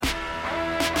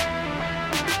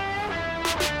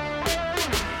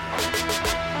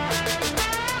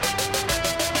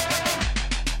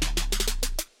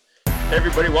Hey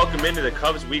everybody, welcome into the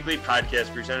Cubs Weekly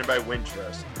Podcast presented by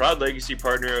Wintrust, proud legacy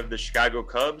partner of the Chicago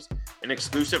Cubs, an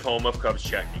exclusive home of Cubs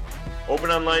checking. Open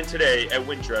online today at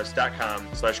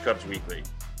wintrust.com/Cubs Weekly.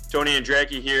 Tony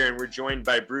Andracki here, and we're joined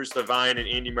by Bruce Levine and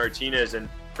Andy Martinez. And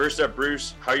first up,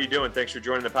 Bruce, how are you doing? Thanks for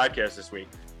joining the podcast this week.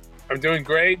 I'm doing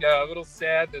great. A little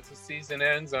sad that the season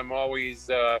ends. I'm always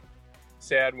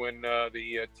sad when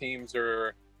the teams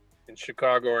are in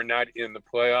Chicago are not in the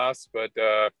playoffs, but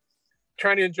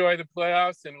trying to enjoy the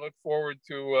playoffs and look forward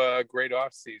to a great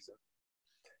off season.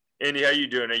 Andy, how you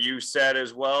doing? Are you sad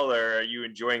as well, or are you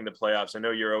enjoying the playoffs? I know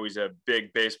you're always a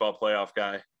big baseball playoff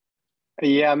guy.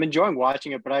 Yeah, I'm enjoying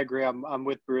watching it, but I agree. I'm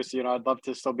with Bruce. You know, I'd love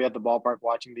to still be at the ballpark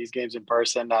watching these games in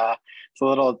person. It's a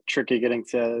little tricky getting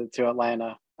to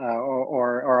Atlanta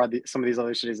or some of these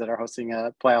other cities that are hosting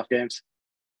playoff games.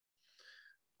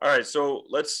 All right, so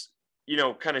let's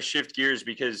kind of shift gears,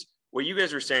 because what you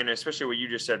guys were saying, especially what you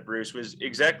just said, Bruce, was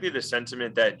exactly the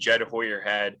sentiment that Jed Hoyer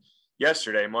had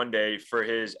yesterday, Monday, for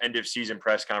his end of season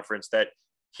press conference, that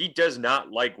he does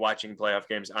not like watching playoff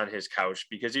games on his couch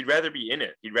because he'd rather be in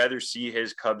it. He'd rather see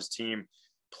his Cubs team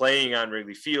playing on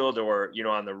Wrigley Field or,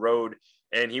 on the road.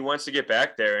 And he wants to get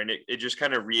back there. And it just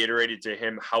kind of reiterated to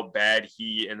him how bad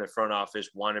he and the front office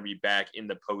want to be back in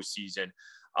the postseason.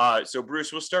 So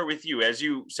Bruce, we'll start with you. As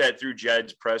you sat through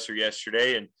Jed's presser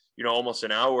yesterday and, almost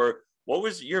an hour, what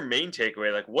was your main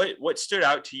takeaway? Like what stood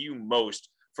out to you most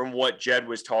from what Jed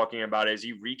was talking about as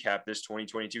he recapped this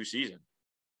 2022 season?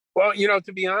 Well,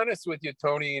 to be honest with you,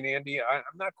 Tony and Andy, I'm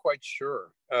not quite sure.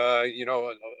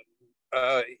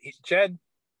 Jed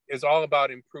is all about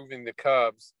improving the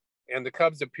Cubs, and the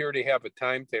Cubs appear to have a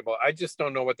timetable. I just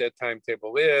don't know what that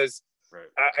timetable is. Right.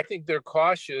 I think they're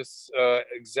cautious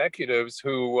executives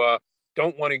who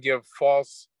don't want to give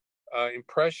false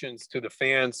impressions to the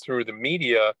fans through the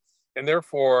media, and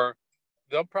therefore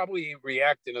they'll probably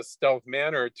react in a stealth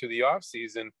manner to the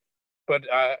offseason. But,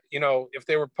 if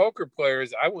they were poker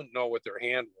players, I wouldn't know what their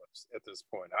hand was at this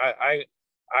point. I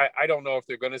don't know if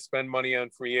they're going to spend money on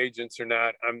free agents or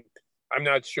not. I'm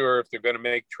not sure if they're going to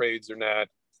make trades or not.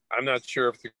 I'm not sure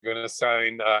if they're going to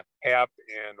sign Happ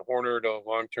and Horner to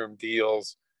long-term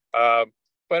deals. But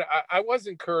I was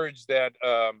encouraged that,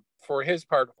 for his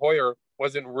part, Hoyer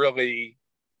wasn't really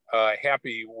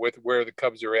happy with where the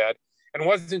Cubs are at and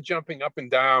wasn't jumping up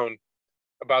and down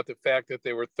about the fact that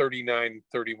they were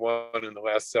 39-31 in the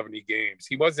last 70 games.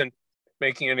 He wasn't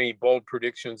making any bold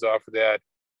predictions off of that.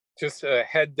 Just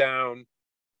head down,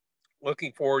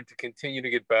 looking forward to continue to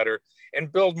get better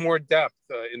and build more depth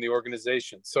in the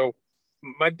organization. So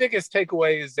my biggest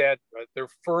takeaway is that they're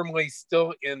firmly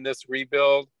still in this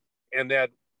rebuild, and that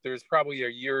there's probably a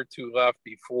year or two left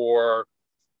before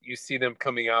you see them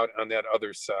coming out on that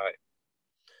other side.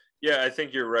 Yeah, I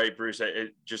think you're right, Bruce.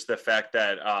 Just the fact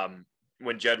that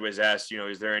when Jed was asked,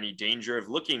 is there any danger of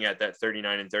looking at that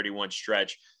 39-31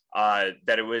 stretch,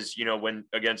 that it was, when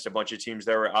against a bunch of teams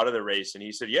that were out of the race. And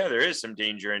he said, yeah, there is some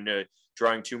danger in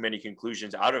drawing too many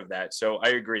conclusions out of that. So I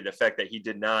agree. The fact that he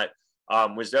did not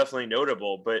was definitely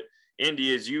notable. But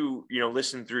Andy, as you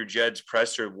listen through Jed's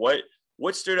presser,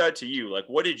 what stood out to you? Like,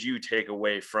 what did you take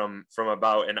away from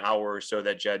about an hour or so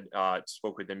that Jed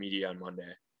spoke with the media on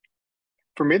Monday?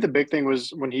 For me, the big thing was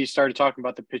when he started talking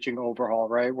about the pitching overhaul,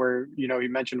 right? Where, he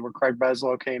mentioned where Craig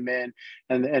Breslow came in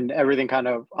and everything kind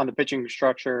of on the pitching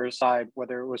structure side,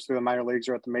 whether it was through the minor leagues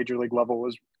or at the major league level,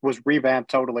 was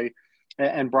revamped totally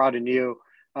and brought in new.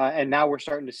 And now we're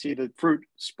starting to see the fruit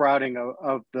sprouting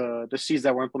of the seeds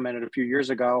that were implemented a few years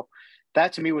ago.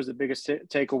 That to me was the biggest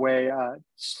takeaway.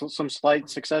 Some slight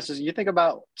successes. You think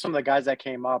about some of the guys that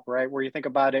came up, right? Where you think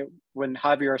about it when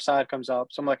Javier Assad comes up,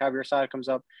 someone like Javier Assad comes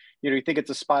up, you think it's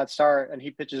a spot start and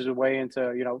he pitches his way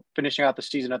into, finishing out the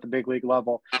season at the big league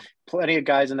level. Plenty of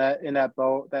guys in that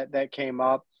boat that came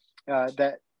up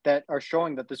that are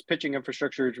showing that this pitching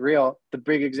infrastructure is real. The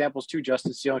big examples too,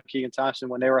 Justin Steele and Keegan Thompson,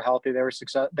 when they were healthy,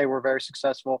 they were very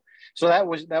successful. So that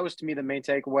was to me the main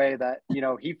takeaway, that,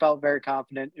 he felt very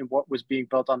confident in what was being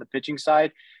built on the pitching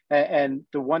side. And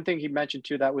the one thing he mentioned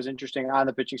too that was interesting on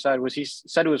the pitching side was he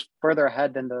said it was further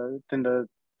ahead than the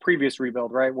previous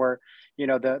rebuild, right? Where,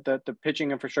 the pitching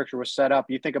infrastructure was set up.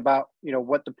 You think about,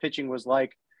 what the pitching was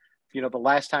like, the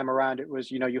last time around. It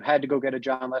was, you had to go get a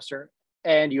John Lester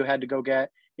and you had to go get,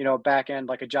 back end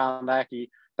like a John Lackey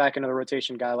back into the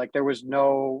rotation guy. Like there was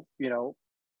no,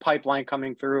 pipeline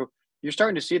coming through. You're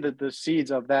starting to see the seeds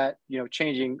of that,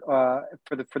 changing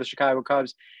for the Chicago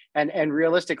Cubs. And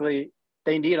realistically,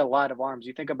 they need a lot of arms.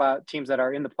 You think about teams that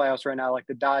are in the playoffs right now, like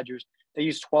the Dodgers. They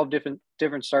used 12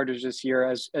 different starters this year,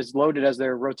 as loaded as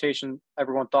their rotation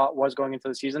everyone thought was going into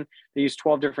the season. They used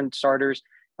 12 different starters.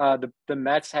 The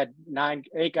Mets had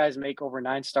 8 guys make over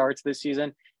 9 starts this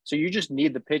season. So you just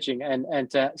need the pitching, and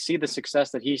to see the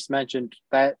success that he's mentioned,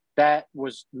 that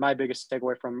was my biggest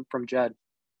takeaway from Jed.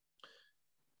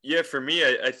 Yeah, for me,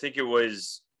 I think it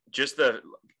was just the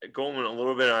going a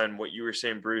little bit on what you were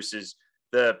saying, Bruce, is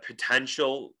the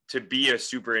potential to be a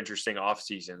super interesting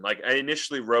offseason. Like I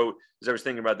initially wrote, as I was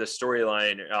thinking about this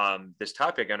storyline, this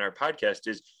topic on our podcast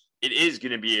it is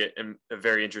going to be a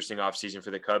very interesting offseason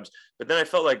for the Cubs. But then I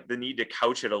felt like the need to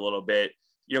couch it a little bit,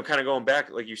 kind of going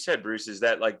back, like you said, Bruce, is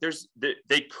that like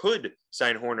they could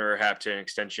sign Hoerner or Happ to an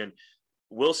extension.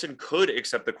 Wilson could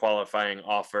accept the qualifying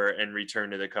offer and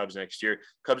return to the Cubs next year.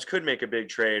 Cubs could make a big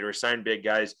trade or sign big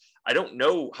guys. I don't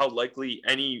know how likely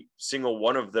any single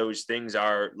one of those things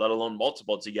are, let alone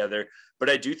multiple together. But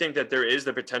I do think that there is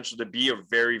the potential to be a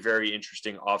very, very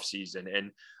interesting offseason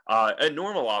and a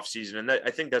normal offseason. And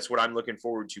I think that's what I'm looking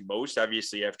forward to most,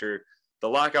 obviously, after the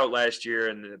lockout last year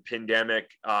and the pandemic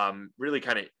really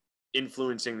kind of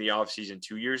influencing the offseason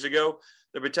 2 years ago.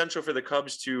 The potential for the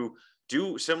Cubs to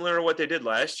do similar to what they did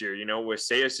last year, with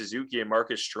Seiya Suzuki and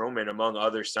Marcus Stroman, among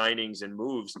other signings and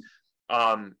moves,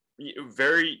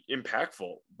 very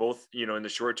impactful, both, in the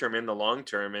short term and the long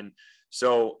term. And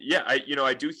so, yeah,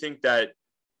 I do think that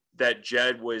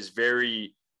Jed was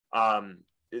very,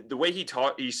 the way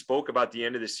he spoke about the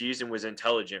end of the season was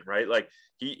intelligent, right? Like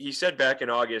he said back in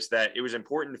August that it was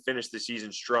important to finish the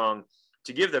season strong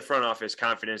to give the front office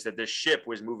confidence that this ship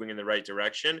was moving in the right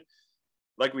direction.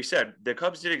 Like we said, the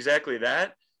Cubs did exactly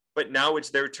that, but now it's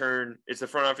their turn. It's the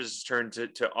front office's turn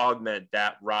to augment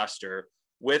that roster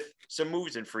with some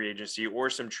moves in free agency or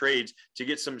some trades to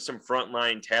get some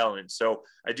frontline talent. So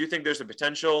I do think there's a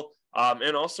potential.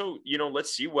 And also,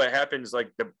 let's see what happens.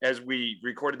 Like as we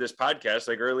recorded this podcast,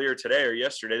 like earlier today or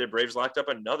yesterday, the Braves locked up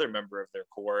another member of their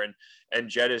core, and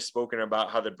Jed has spoken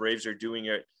about how the Braves are doing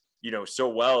it, so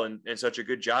well and such a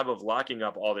good job of locking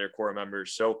up all their core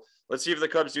members. So let's see if the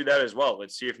Cubs do that as well.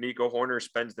 Let's see if Nico Hoerner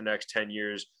spends the next 10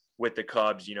 years with the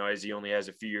Cubs, as he only has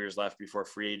a few years left before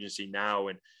free agency now.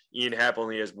 And Ian Happ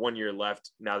only has 1 year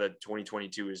left now that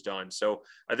 2022 is done. So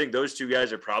I think those two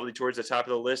guys are probably towards the top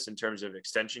of the list in terms of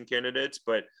extension candidates.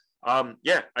 But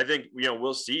yeah, I think,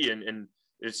 we'll see. And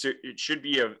it should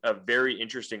be a very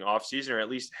interesting offseason, or at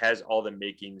least has all the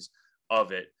makings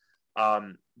of it.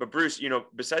 But Bruce,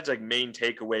 besides like main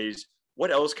takeaways,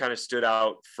 what else kind of stood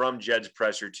out from Jed's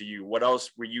presser to you? What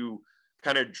else were you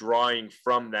kind of drawing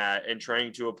from that and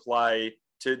trying to apply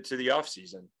to the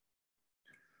offseason?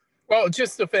 Well,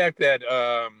 just the fact that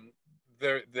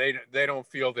they don't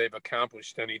feel they've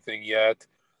accomplished anything yet.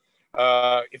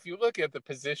 If you look at the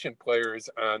position players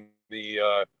on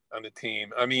the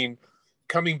team, I mean,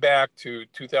 coming back to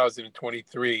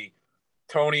 2023,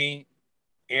 Tony,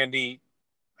 Andy,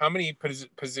 how many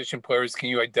position players can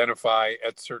you identify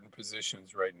at certain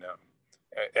positions right now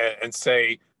and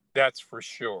say that's for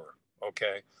sure?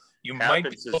 Okay. You might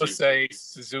be able to say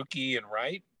Suzuki and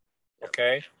Wright.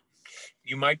 Okay.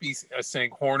 You might be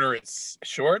saying Hoerner is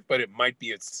short, but it might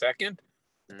be at second,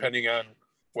 depending on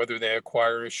whether they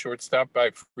acquire a shortstop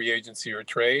by free agency or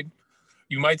trade.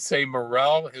 You might say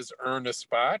Morel has earned a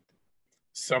spot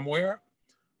somewhere.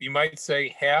 You might say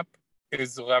Happ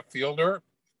is the left fielder.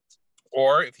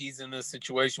 Or if he's in a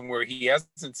situation where he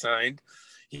hasn't signed,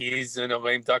 he's in a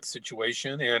lame duck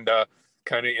situation and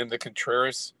kind of in the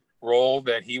Contreras role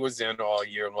that he was in all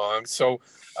year long. So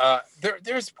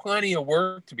there's plenty of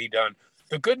work to be done.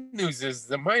 The good news is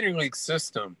the minor league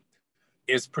system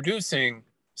is producing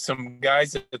some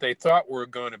guys that they thought were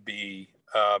going to be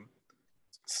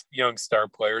young star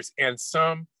players, and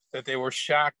some that they were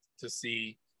shocked to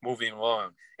see moving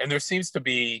along. And there seems to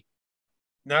be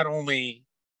not only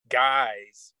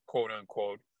guys, quote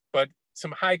unquote, but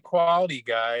some high quality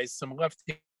guys, some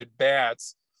left-handed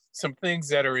bats, some things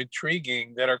that are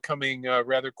intriguing that are coming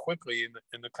rather quickly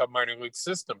in the Cub minor league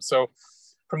system. So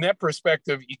from that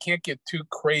perspective, you can't get too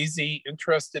crazy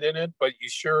interested in it, but you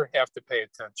sure have to pay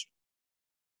attention.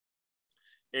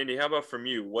 Andy, how about from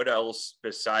you? What else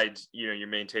besides, your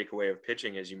main takeaway of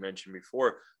pitching, as you mentioned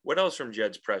before, what else from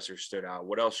Jed's presser stood out?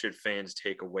 What else should fans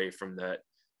take away from that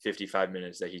 55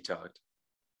 minutes that he talked?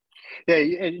 Yeah,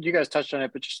 you guys touched on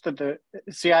it, but just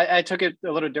I took it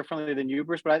a little differently than you,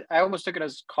 Bruce, but I almost took it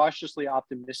as cautiously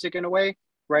optimistic in a way,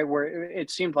 right? Where it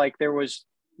seemed like there was,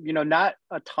 not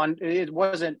a ton. It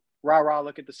wasn't rah,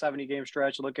 look at the 70 game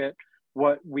stretch, look at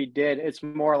what we did. It's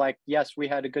more like, yes, we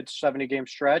had a good 70 game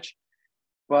stretch,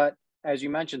 but as you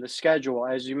mentioned, the schedule,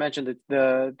 as you mentioned,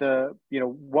 the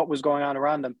what was going on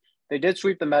around them. They did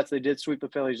sweep the Mets. They did sweep the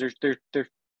Phillies. There's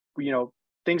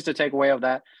things to take away of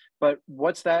that. But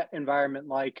what's that environment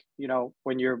like,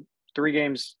 when you're 3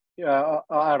 games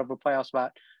out of a playoff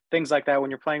spot. Things like that, when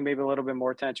you're playing maybe a little bit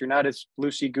more tense, you're not as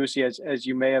loosey goosey as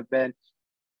you may have been.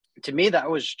 To me, that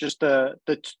was just the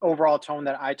overall tone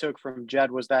that I took from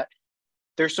Jed, was that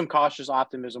there's some cautious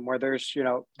optimism where there's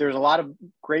a lot of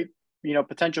great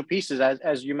potential pieces,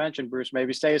 as you mentioned, Bruce.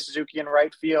 Maybe Seiya Suzuki in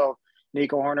right field,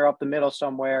 Nico Horner up the middle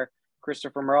somewhere,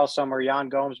 Christopher Morel somewhere, Yan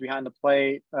Gomes behind the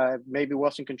plate, maybe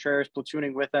Wilson Contreras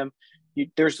platooning with him.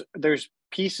 There's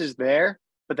pieces there,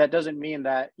 but that doesn't mean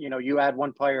that you add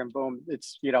one player and boom,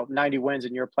 it's 90 wins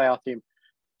and you're a playoff team.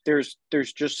 There's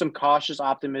just some cautious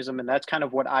optimism, and that's kind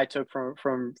of what I took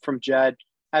from Jed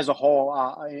as a whole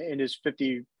in his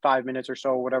 55 minutes or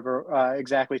so, whatever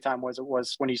exactly time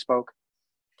was when he spoke.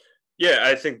 Yeah,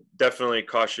 I think definitely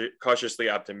cautiously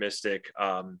optimistic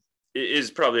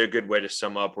is probably a good way to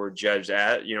sum up where Jed's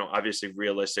at. Obviously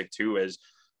realistic too, as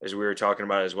we were talking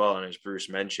about as well, and as Bruce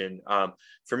mentioned.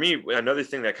 For me, another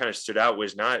thing that kind of stood out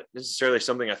was not necessarily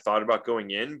something I thought about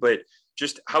going in, but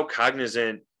just how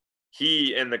cognizant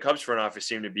he and the Cubs front office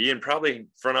seem to be, and probably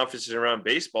front offices around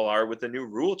baseball are, with the new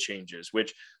rule changes,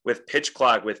 which with pitch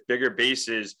clock, with bigger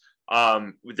bases,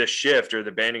 with the shift, or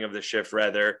the banning of the shift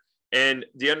rather, and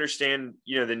they understand,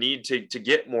 the need to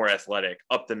get more athletic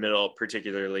up the middle,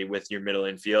 particularly with your middle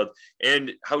infield,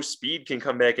 and how speed can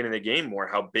come back into the game more,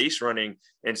 how base running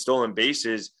and stolen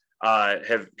bases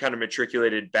have kind of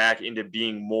matriculated back into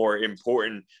being more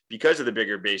important because of the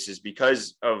bigger bases,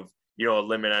 because of a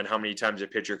limit on how many times a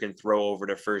pitcher can throw over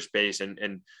to first base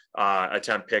and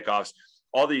attempt pickoffs,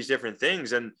 all these different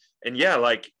things. And yeah,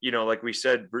 like we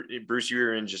said, Bruce, you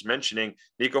were just mentioning,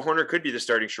 Nico Horner could be the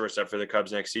starting shortstop for the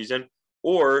Cubs next season,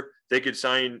 or they could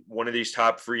sign one of these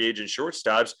top free agent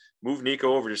shortstops, move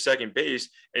Nico over to second base,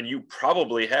 and you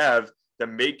probably have the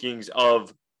makings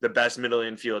of the best middle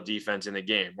infield defense in the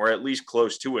game, or at least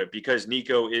close to it, because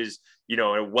Nico is,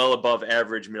 a well above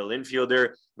average middle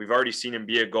infielder. We've already seen him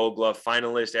be a Gold Glove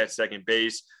finalist at second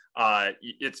base.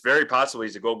 It's very possible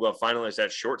he's a Gold Glove finalist at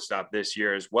shortstop this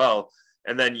year as well.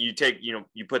 And then you take,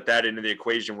 you put that into the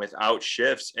equation without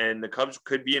shifts, and the Cubs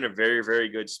could be in a very, very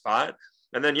good spot.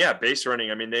 And then, yeah, base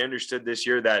running. I mean, they understood this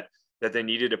year that they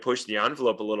needed to push the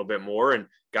envelope a little bit more. And a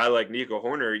guy like Nico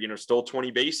Horner, stole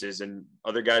 20 bases, and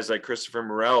other guys like Christopher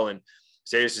Morel and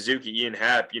Seiya Suzuki, Ian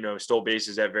Happ, stole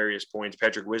bases at various points,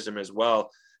 Patrick Wisdom as well.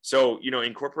 So,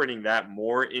 incorporating that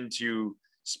more into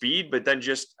speed, but then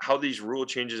just how these rule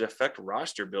changes affect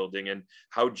roster building, and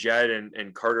how Jed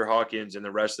and Carter Hawkins and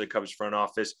the rest of the Cubs front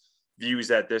office views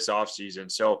that this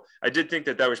offseason. So I did think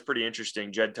that was pretty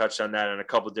interesting. Jed touched on that on a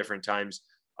couple of different times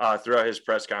throughout his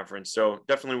press conference. So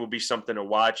definitely will be something to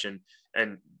watch.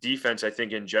 And defense, I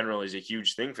think in general, is a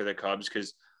huge thing for the Cubs,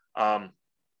 because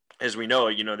as we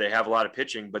know, they have a lot of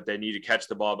pitching, but they need to catch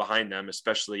the ball behind them,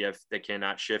 especially if they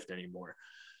cannot shift anymore.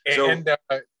 And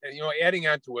adding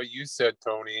on to what you said,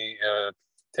 Tony,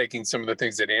 taking some of the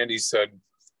things that Andy said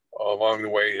along the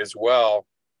way as well.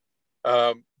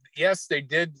 Yes, they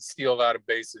did steal a lot of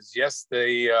bases. Yes,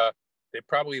 they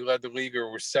probably led the league,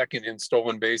 or were second in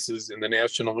stolen bases in the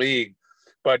National League.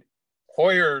 But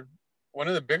Hoyer, one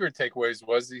of the bigger takeaways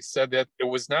was he said that it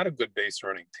was not a good base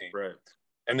running team. Right.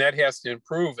 And that has to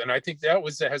improve. And I think that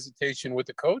was the hesitation with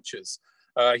the coaches.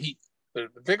 The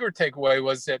bigger takeaway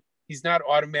was that he's not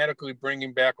automatically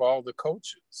bringing back all the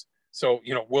coaches. So,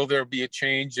 will there be a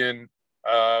change in,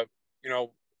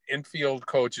 infield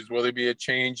coaches? Will there be a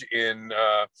change in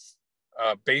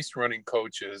base running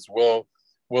coaches? Will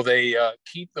they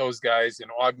keep those guys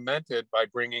and augment it by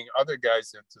bringing other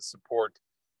guys in to support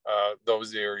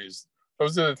those areas?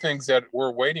 Those are the things that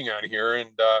we're waiting on here.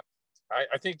 And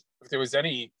I think if there was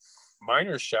any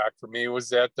minor shock for me, it was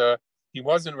that he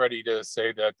wasn't ready to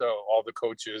say that all the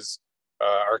coaches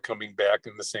are coming back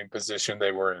in the same position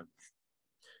they were in.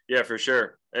 Yeah, for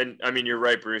sure. And I mean, you're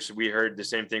right, Bruce. We heard the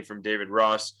same thing from David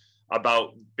Ross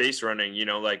about base running.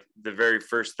 Like the very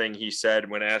first thing he said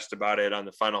when asked about it on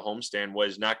the final homestand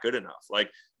was not good enough, like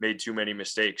made too many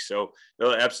mistakes. So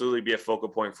it'll absolutely be a focal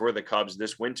point for the Cubs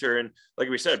this winter. And like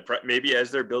we said, maybe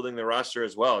as they're building the roster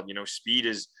as well, speed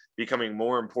is becoming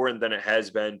more important than it has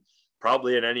been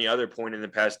probably at any other point in the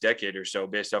past decade or so,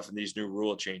 based off of these new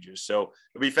rule changes. So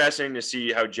it'll be fascinating to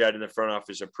see how Jed and the front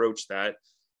office approach that.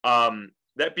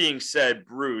 That being said,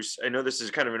 Bruce, I know this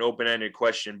is kind of an open-ended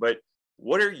question, but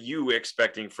what are you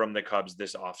expecting from the Cubs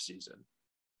this offseason?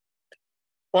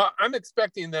 Well, I'm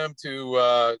expecting them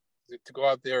to go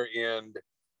out there and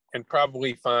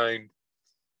probably find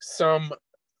some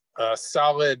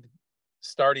solid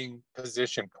starting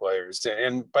position players.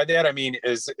 And by that, I mean,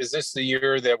 is this the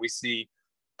year that we see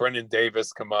Brendan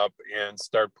Davis come up and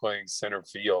start playing center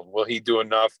field? Will he do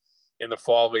enough in the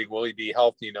fall league? Will he be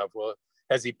healthy enough?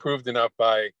 Has he proved enough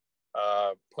by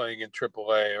playing in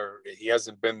AAA, or he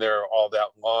hasn't been there all that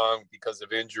long because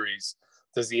of injuries.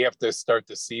 Does he have to start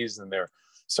the season there?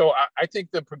 So I think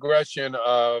the progression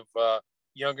of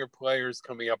younger players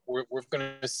coming up, we're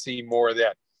going to see more of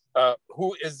that.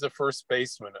 Who is the first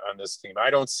baseman on this team? I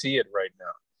don't see it right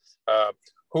now.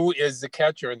 Who is the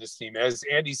catcher in this team? As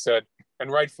Andy said,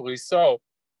 and rightfully so,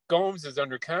 Gomes is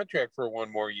under contract for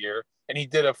one more year, and he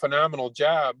did a phenomenal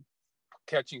job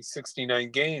catching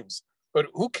 69 games. But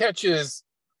who catches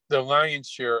the lion's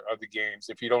share of the games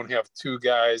if you don't have two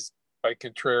guys like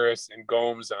Contreras and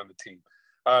Gomes on the team?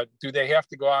 Do they have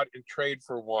to go out and trade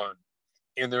for one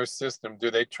in their system?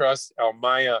 Do they trust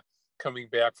Almaya coming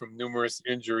back from numerous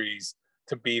injuries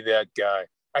to be that guy?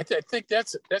 I think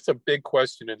that's a big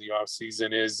question in the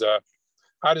offseason is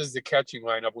how does the catching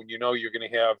line up when you know you're going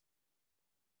to have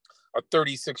a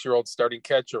 36-year-old starting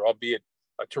catcher, albeit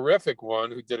a terrific one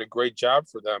who did a great job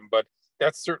for them, but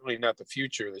that's certainly not the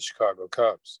future of the Chicago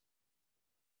Cubs.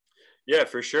 Yeah,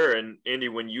 for sure. And Andy,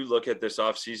 when you look at this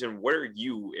offseason, what are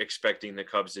you expecting the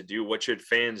Cubs to do? What should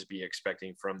fans be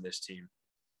expecting from this team?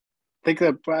 I think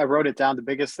that I wrote it down. The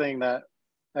biggest thing that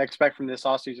I expect from this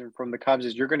offseason from the Cubs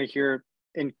is you're going to hear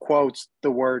in quotes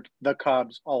the word the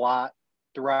Cubs a lot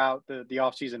throughout the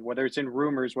offseason, whether it's in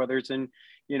rumors, whether it's in,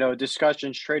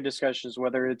 discussions, trade discussions,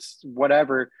 whether it's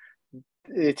whatever.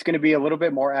 It's going to be a little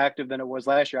bit more active than it was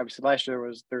last year. Obviously, last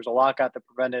year there's a lockout that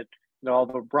prevented all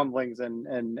the rumblings and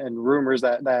rumors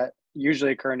that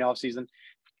usually occur in the offseason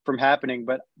from happening.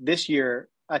 But this year,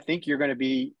 I think you're going to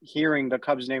be hearing the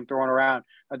Cubs name thrown around.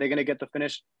 Are they going to get the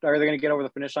finish? Are they going to get over the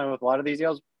finish line with a lot of these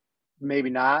deals? Maybe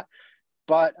not.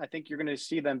 But I think you're going to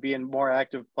see them being more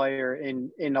active player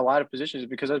in a lot of positions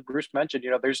because, as Bruce mentioned,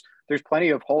 there's plenty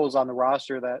of holes on the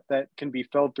roster that can be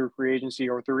filled through free agency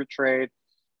or through a trade.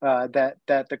 That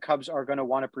the Cubs are going to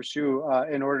want to pursue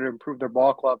in order to improve their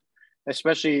ball club,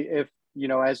 especially if,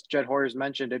 as Jed Hoyer's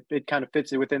mentioned, it kind of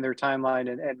fits within their timeline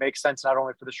and makes sense not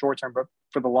only for the short term, but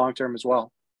for the long term as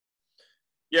well.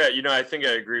 Yeah, I think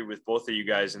I agree with both of you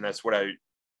guys, and that's what I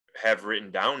have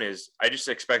written down is I just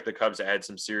expect the Cubs to add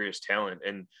some serious talent.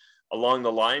 And along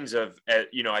the lines of,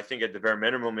 I think at the bare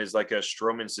minimum is like a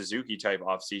Stroman Suzuki type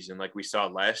offseason like we saw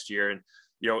last year. And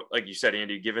like you said,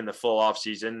 Andy, given the full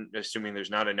offseason, assuming there's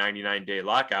not a 99-day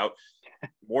lockout,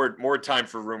 more time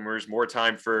for rumors, more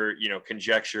time for,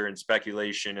 conjecture and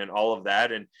speculation and all of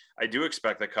that. And I do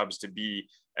expect the Cubs to be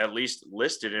at least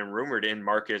listed and rumored in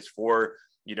markets for,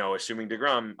 assuming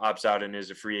DeGrom opts out and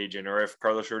is a free agent, or if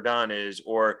Carlos Rodon is,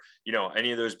 or,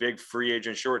 any of those big free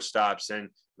agent shortstops. And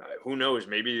who knows,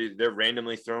 maybe they're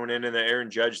randomly thrown in the Aaron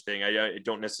Judge thing. I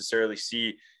don't necessarily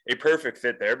see a perfect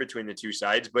fit there between the two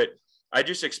sides, but I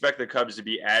just expect the Cubs to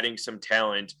be adding some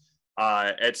talent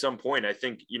at some point. I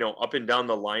think, up and down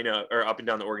the lineup or up and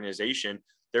down the organization,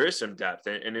 there is some depth.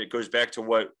 And it goes back to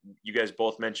what you guys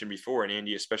both mentioned before, and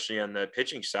Andy, especially on the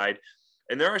pitching side.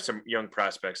 And there are some young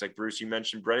prospects like Bruce, you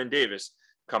mentioned Brennan Davis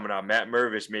coming up, Matt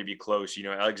Mervis may be close,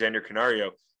 Alexander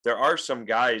Canario. There are some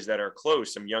guys that are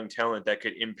close, some young talent that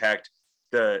could impact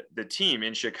the team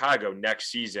in Chicago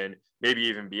next season, maybe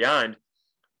even beyond.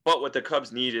 But what the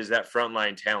Cubs need is that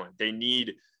frontline talent. They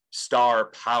need star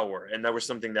power. And that was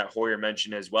something that Hoyer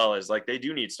mentioned as well, is like they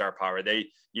do need star power. They,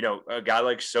 a guy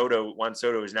like Juan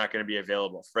Soto is not going to be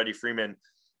available. Freddie Freeman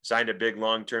signed a big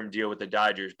long-term deal with the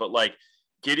Dodgers. But like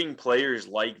getting players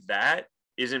like that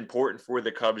is important for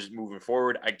the Cubs moving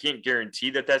forward. I can't guarantee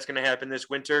that that's going to happen this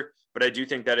winter, but I do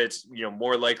think that it's,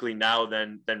 more likely now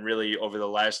than really over the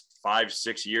last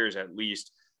 5-6 years at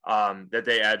least. That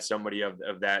they add somebody of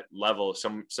that level,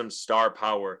 some star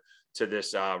power to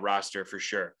this roster for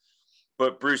sure.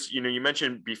 But Bruce, you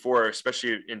mentioned before,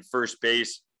 especially in first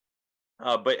base,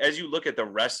 but as you look at the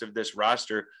rest of this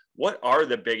roster, what are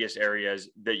the biggest areas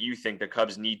that you think the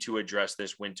Cubs need to address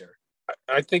this winter?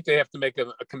 I think they have to make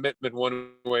a commitment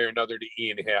one way or another to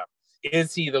Ian Happ.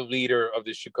 Is he the leader of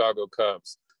the Chicago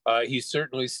Cubs? He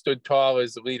certainly stood tall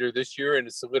as the leader this year and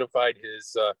has solidified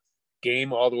his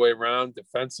game all the way around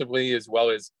defensively, as well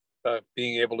as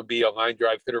being able to be a line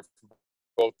drive hitter from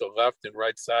both the left and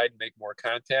right side and make more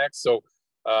contact. So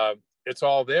it's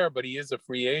all there, but he is a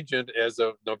free agent as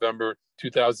of November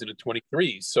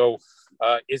 2023. So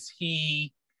is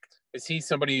he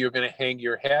somebody you're going to hang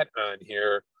your hat on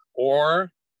here?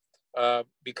 Or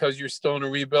because you're still in a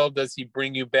rebuild, does he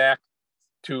bring you back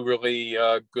to really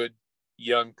good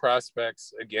young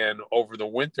prospects again over the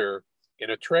winter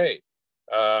in a trade?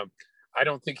 I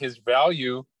don't think his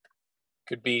value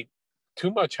could be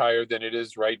too much higher than it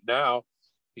is right now.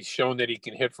 He's shown that he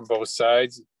can hit from both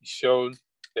sides. He's shown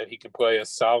that he can play a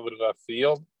solid left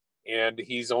field, and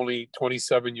he's only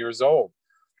 27 years old.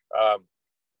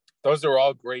 those are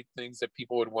all great things that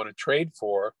people would want to trade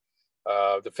for.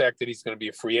 The fact that he's going to be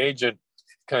a free agent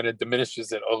kind of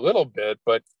diminishes it a little bit,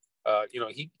 but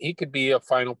he could be a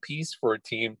final piece for a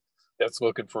team that's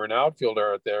looking for an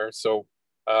outfielder out there. So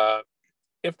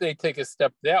if they take a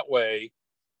step that way,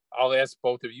 I'll ask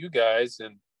both of you guys,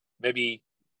 and maybe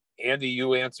Andy,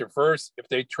 you answer first. If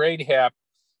they trade Happ,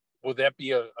 will that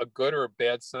be a good or a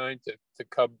bad sign to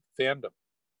Cub fandom?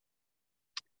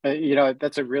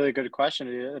 That's a really good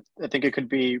question. I think it could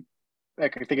be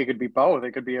both.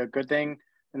 It could be a good thing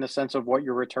in the sense of what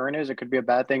your return is. It could be a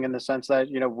bad thing in the sense that,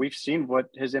 we've seen what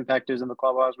his impact is in the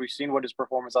clubhouse. We've seen what his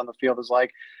performance on the field is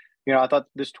like. I thought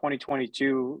this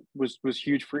 2022 was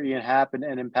huge for Ian Happ and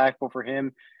impactful for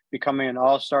him becoming an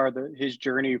all-star. His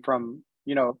journey from,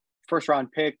 first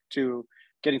round pick to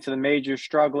getting to the majors,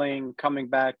 struggling, coming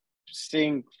back,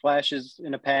 seeing flashes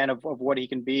in a pan of what he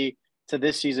can be, to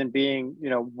this season being,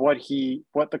 what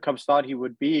the Cubs thought he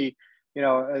would be.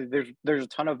 There's a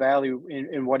ton of value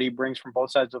in what he brings from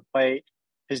both sides of the plate.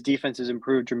 His defense has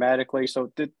improved dramatically.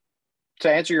 So to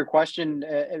answer your question,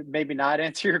 maybe not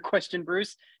answer your question,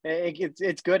 Bruce,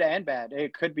 it's good and bad.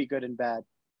 It could be good and bad.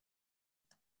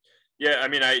 Yeah, I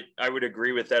mean, I would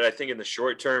agree with that. I think in the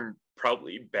short term,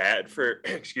 probably bad for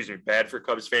bad for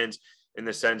Cubs fans in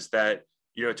the sense that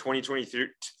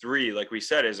 2023, like we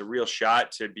said, is a real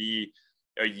shot to be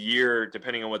a year,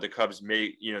 depending on what the Cubs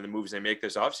make, the moves they make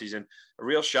this offseason, a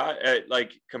real shot at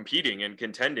like competing and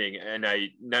contending. And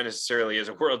not necessarily as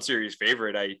a World Series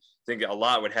favorite. I think a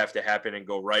lot would have to happen and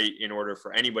go right in order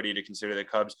for anybody to consider the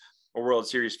Cubs a World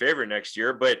Series favorite next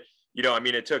year. But,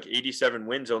 it took 87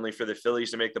 wins only for the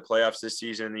Phillies to make the playoffs this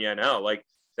season in the NL. Like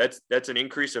that's an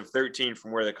increase of 13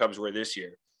 from where the Cubs were this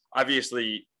year.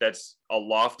 Obviously, that's a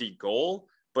lofty goal,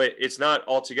 but it's not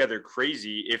altogether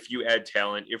crazy if you add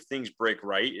talent, if things break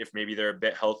right, if maybe they're a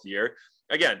bit healthier.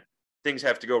 Again, things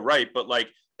have to go right, but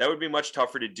that would be much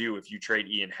tougher to do if you trade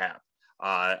Ian Happ.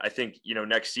 I think,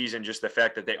 next season, just the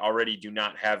fact that they already do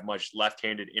not have much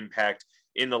left-handed impact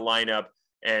in the lineup,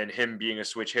 and him being a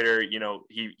switch hitter,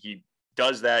 he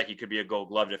does that. He could be a Gold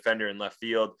Glove defender in left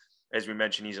field. As we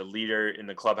mentioned, he's a leader in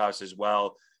the clubhouse as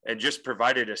well, and just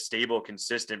provided a stable,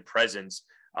 consistent presence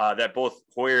that both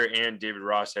Hoyer and David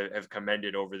Ross have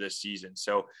commended over this season.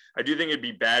 So I do think it'd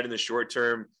be bad in the short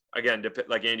term. Again,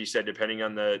 like Andy said, depending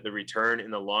on the return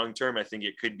in the long term, I think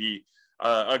it could be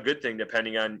a good thing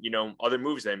depending on, other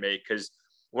moves they make. Because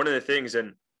one of the things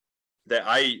that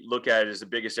I look at as the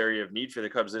biggest area of need for the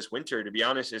Cubs this winter, to be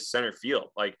honest, is center field.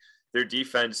 Like their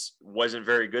defense wasn't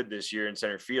very good this year in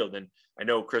center field. And I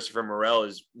know Christopher Morel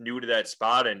is new to that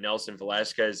spot, and Nelson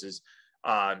Velasquez is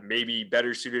maybe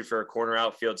better suited for a corner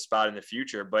outfield spot in the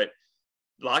future, but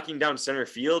locking down center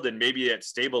field and maybe that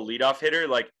stable leadoff hitter,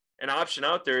 like an option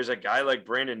out there is a guy like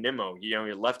Brandon Nimmo. He's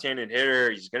a left-handed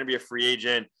hitter. He's going to be a free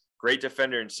agent, great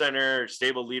defender in center,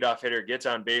 stable leadoff hitter, gets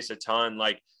on base a ton.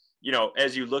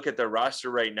 As you look at the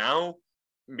roster right now,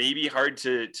 maybe hard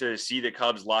to see the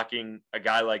Cubs locking a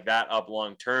guy like that up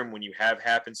long-term when you have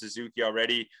Happ and Suzuki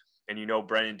already. And,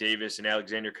 Brennan Davis and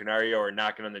Alexander Canario are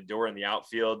knocking on the door in the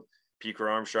outfield. Pico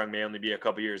Armstrong may only be a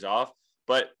couple years off,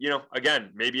 but again,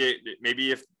 maybe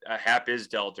if a Happ is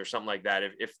dealt or something like that,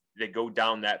 if they go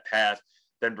down that path,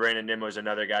 then Brandon Nimmo is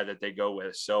another guy that they go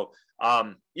with. So,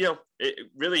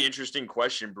 really interesting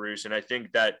question, Bruce. And I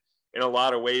think that in a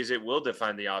lot of ways it will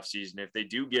define the offseason. If they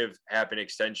do give Happ an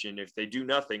extension, if they do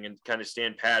nothing and kind of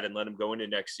stand pat and let him go into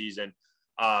next season,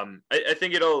 I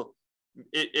think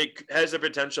it has the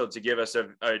potential to give us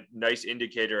a nice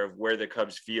indicator of where the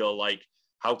Cubs feel like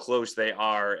how close they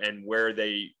are and where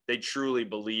they truly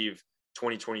believe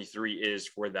 2023 is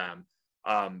for them.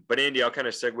 But Andy, I'll kind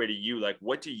of segue to you. Like,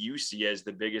 what do you see as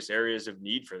the biggest areas of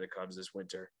need for the Cubs this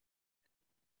winter?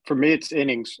 For me, it's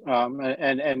innings.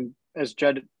 And as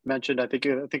Jed mentioned, I think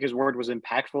his word was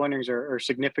impactful innings or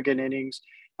significant innings.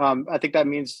 I think that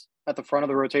means at the front of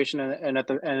the rotation and at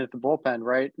the bullpen,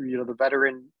 right? The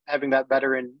veteran, having that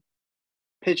veteran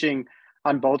pitching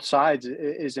on both sides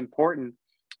is important.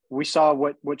 We saw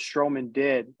what Stroman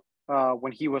did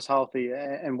when he was healthy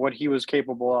and what he was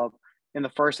capable of. In the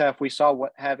first half, we saw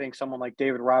what having someone like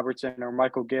David Robertson or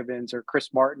Michael Gibbons or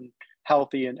Chris Martin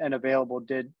healthy and available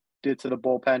did to the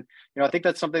bullpen. I think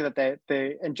that's something that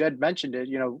they and Jed mentioned it,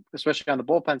 especially on the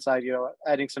bullpen side,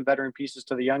 adding some veteran pieces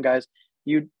to the young guys.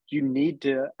 You need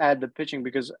to add the pitching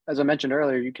because, as I mentioned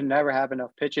earlier, you can never have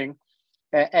enough pitching.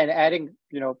 And adding,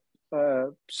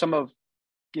 some of,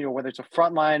 whether it's a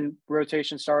frontline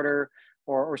rotation starter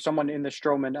or someone in the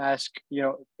Stroman-esque,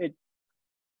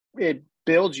 it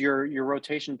builds your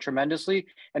rotation tremendously,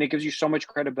 and it gives you so much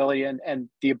credibility and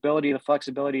the ability, the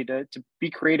flexibility to be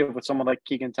creative with someone like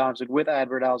Keegan Thompson, with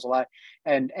Adbert Alzolay,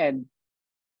 and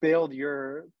build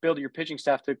your pitching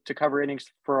staff to cover innings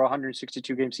for a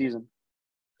 162 game season.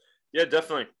 Yeah,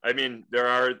 definitely. I mean, there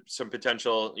are some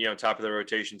potential, top of the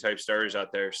rotation type starters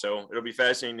out there. So it'll be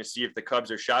fascinating to see if the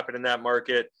Cubs are shopping in that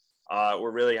market,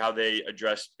 or really how they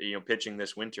address, pitching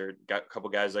this winter. Got a couple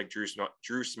guys like Drew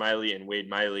Smyly and Wade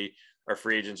Miley are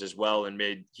free agents as well, and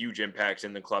made huge impacts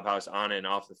in the clubhouse on and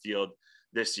off the field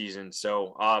this season.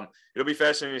 So it'll be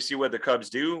fascinating to see what the Cubs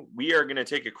do. We are going to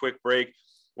take a quick break.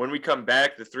 When we come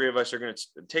back, the three of us are going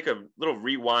to take a little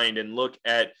rewind and look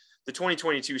at the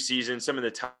 2022 season, some of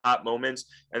the top moments,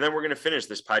 and then we're going to finish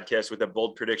this podcast with a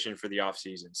bold prediction for the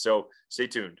offseason. So stay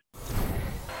tuned.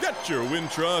 Get your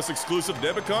Wintrust exclusive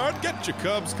debit card. Get your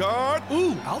Cubs card.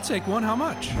 Ooh, I'll take one. How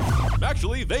much?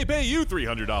 Actually, they pay you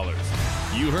 $300.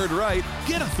 You heard right.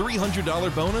 Get a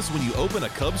 $300 bonus when you open a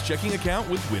Cubs checking account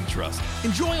with Wintrust.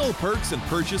 Enjoy all perks and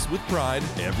purchase with pride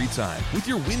every time with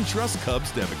your Wintrust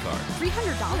Cubs debit card. Wait,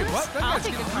 $300? what? I'll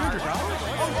take a $300?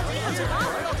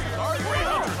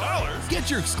 $300? Get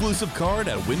your exclusive card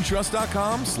at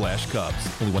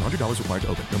wintrust.com/Cubs. Only $100 required to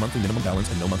open. No monthly minimum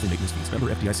balance and no monthly maintenance fees.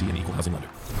 Member FDIC and equal housing lender.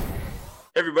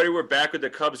 Hey everybody, we're back with the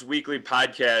Cubs Weekly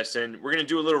Podcast, and we're going to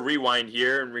do a little rewind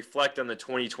here and reflect on the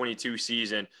 2022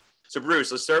 season. So,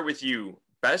 Bruce, let's start with you.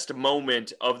 Best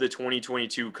moment of the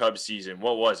 2022 Cubs season.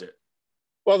 What was it?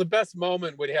 Well, the best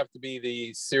moment would have to be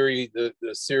the series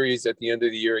at the end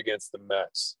of the year against the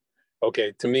Mets.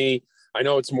 Okay, to me, I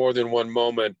know it's more than one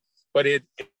moment, but it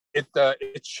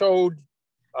showed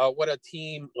what a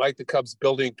team like the Cubs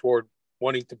building toward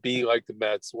wanting to be like the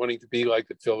Mets, wanting to be like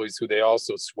the Phillies, who they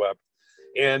also swept,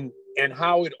 and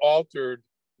how it altered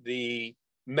the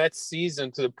Mets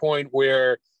season to the point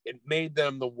where it made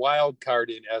them the wild card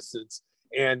in essence,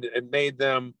 and it made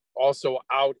them also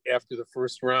out after the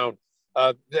first round.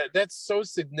 That's so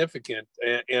significant,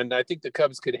 and I think the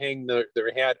Cubs could hang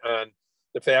their hat on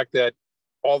the fact that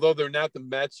although they're not the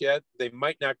Mets yet, they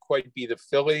might not quite be the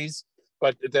Phillies,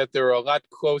 but that they're a lot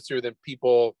closer than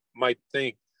people might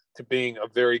think to being a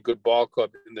very good ball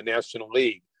club in the National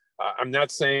League. I'm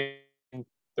not saying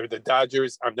they're the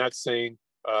Dodgers. I'm not saying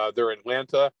they're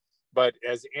Atlanta. But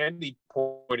as Andy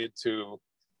pointed to,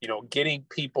 getting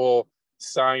people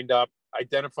signed up,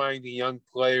 identifying the young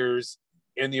players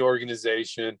in the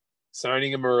organization,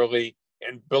 signing them early,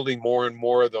 and building more and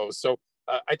more of those. So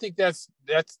I think that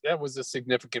was a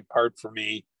significant part for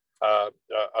me of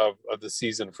the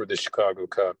season for the Chicago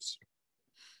Cubs.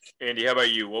 Andy, how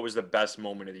about you? What was the best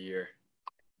moment of the year?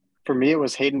 For me, it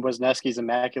was Hayden Wesneski's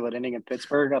immaculate inning in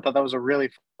Pittsburgh. I thought that was a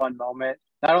really fun moment.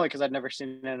 Not only because I'd never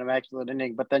seen an immaculate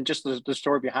inning, but then just the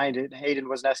story behind it. Hayden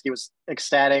Wesneski was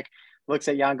ecstatic, looks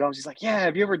at Yan Gomes. He's like, yeah,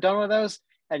 have you ever done one of those?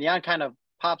 And Yan kind of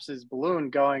pops his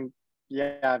balloon going,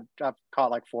 yeah, I've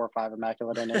caught like 4 or 5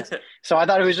 immaculate innings. So I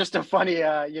thought it was just a funny,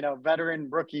 veteran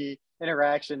rookie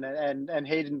interaction. And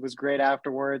Hayden was great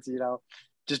afterwards,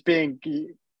 just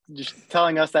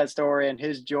telling us that story and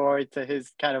his joy to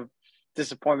his kind of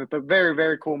disappointment, but very,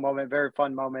 very cool moment, very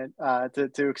fun moment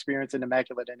to experience an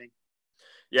immaculate inning.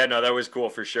 Yeah, no, that was cool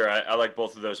for sure. I like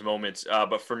both of those moments.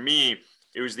 But for me,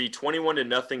 it was the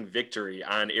 21-0 victory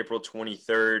on April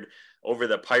 23rd over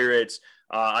the Pirates.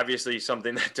 Obviously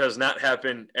something that does not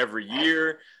happen every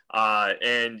year.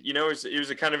 And, it was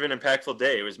a kind of an impactful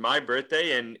day. It was my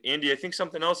birthday. And Andy, I think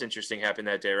something else interesting happened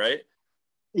that day, right?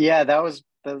 Yeah, that was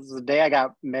the day I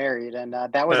got married. And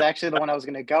that was actually the one I was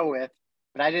going to go with.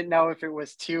 But I didn't know if it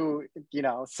was too,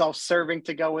 self-serving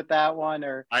to go with that one,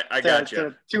 or I got you.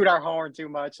 To toot our horn too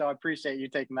much. So I appreciate you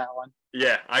taking that one.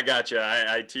 Yeah, I got you.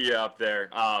 I tee you up there.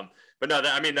 But no,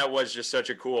 that was just such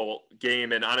a cool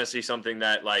game, and honestly, something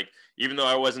that, like, even though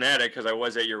I wasn't at it because I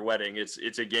was at your wedding,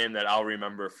 it's a game that I'll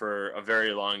remember for a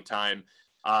very long time.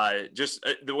 Just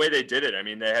the way they did it. I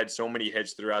mean, they had so many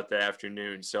hits throughout the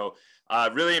afternoon. So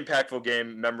really impactful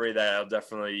game, memory that I'll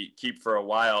definitely keep for a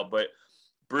while. But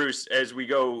Bruce, as we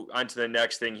go on to the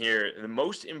next thing here, the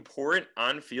most important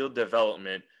on-field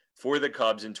development for the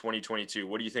Cubs in 2022,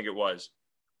 what do you think it was?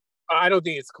 I don't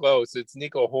think it's close. It's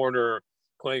Nico Hoerner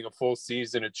playing a full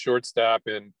season at shortstop.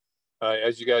 And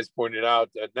as you guys pointed out,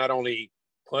 not only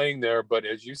playing there, but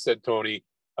as you said, Tony,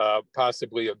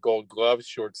 possibly a Gold Glove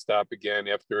shortstop again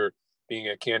after being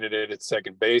a candidate at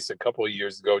second base a couple of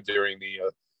years ago during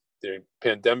the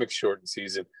pandemic shortened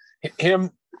season.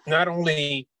 Him not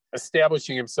only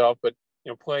establishing himself, but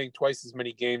playing twice as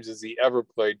many games as he ever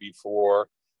played before,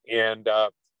 and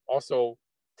also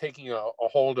taking a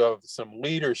hold of some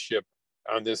leadership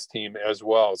on this team as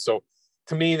well. So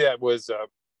to me, that was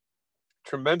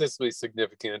tremendously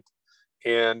significant.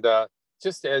 And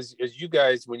just as you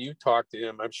guys, when you talk to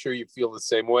him, I'm sure you feel the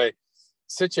same way.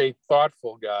 Such a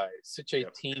thoughtful guy, such a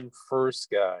team first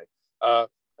guy,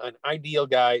 an ideal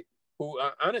guy who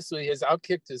honestly has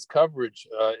outkicked his coverage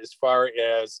as far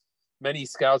as many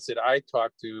scouts that I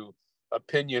talked to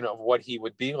opinion of what he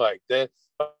would be like. A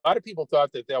lot of people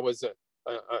thought that was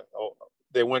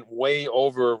they went way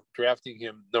over drafting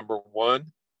him number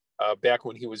one back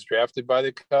when he was drafted by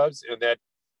the Cubs, and that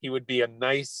he would be a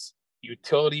nice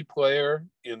utility player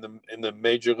in the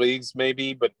major leagues,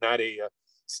 maybe, but not a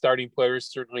starting player,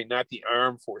 certainly not the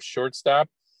arm for shortstop.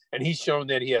 And he's shown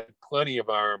that he had plenty of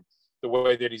arm, the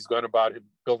way that he's gone about him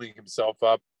building himself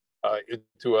up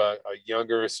into a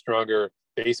younger, stronger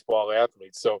baseball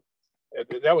athlete. So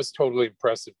that was totally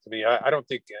impressive to me. I don't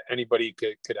think anybody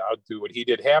could outdo what he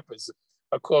did. Happ is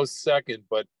a close second,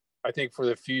 but I think for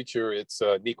the future, it's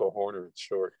Nico Hoerner in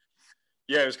short.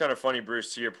 Yeah, it was kind of funny,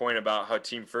 Bruce, to your point about how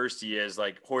team first he is.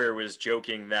 Like Hoyer was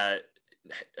joking that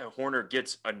Hoerner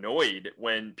gets annoyed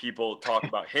when people talk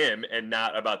about him and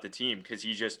not about the team, because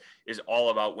he just is all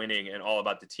about winning and all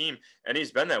about the team. And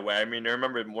he's been that way. I mean, I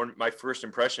remember my first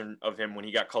impression of him when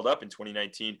he got called up in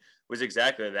 2019 was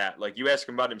exactly that. Like, you ask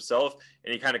him about himself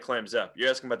and he kind of clams up. You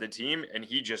ask him about the team and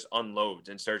he just unloads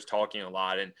and starts talking a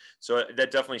lot. And so that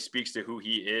definitely speaks to who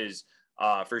he is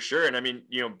for sure. And I mean,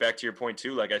 back to your point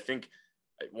too, like, I think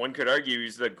one could argue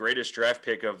he's the greatest draft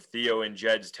pick of Theo and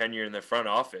Jed's tenure in the front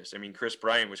office. I mean, Chris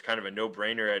Bryant was kind of a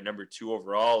no-brainer at number 2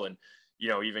 overall. And,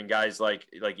 even guys like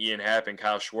Ian Happ and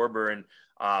Kyle Schwarber and,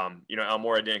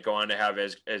 Almora didn't go on to have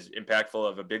as impactful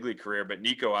of a big league career, but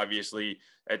Nico obviously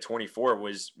at 24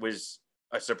 was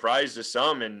a surprise to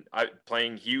some and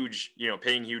paying huge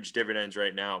dividends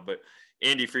right now. But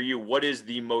Andy, for you, what was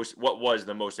the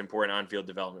most important on-field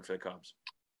development for the Cubs?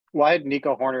 Well, I had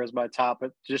Nico Hoerner as my top,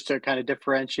 but just to kind of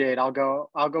differentiate, I'll go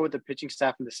with the pitching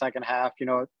staff in the second half.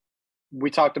 We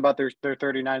talked about their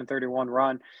 39-31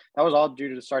 run. That was all due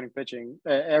to the starting pitching.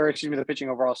 The pitching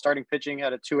overall. Starting pitching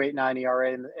had a 2.89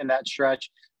 ERA in that stretch,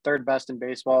 third best in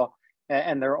baseball,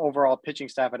 and their overall pitching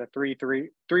staff had a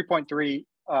 3.3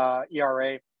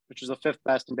 ERA, which was the fifth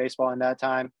best in baseball in that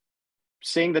time.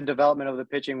 Seeing the development of the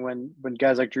pitching when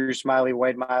guys like Drew Smyly,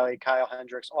 Wade Miley, Kyle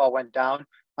Hendricks all went down,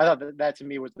 I thought that to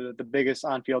me was the biggest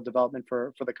on-field development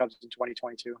for the Cubs in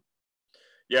 2022.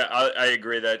 Yeah, I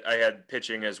agree that I had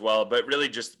pitching as well, but really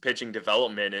just pitching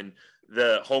development and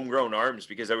the homegrown arms,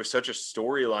 because there was such a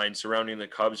storyline surrounding the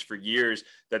Cubs for years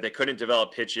that they couldn't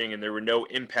develop pitching and there were no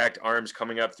impact arms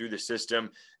coming up through the system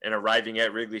and arriving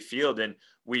at Wrigley Field. And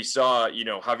we saw,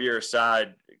 Javier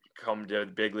Assad come to the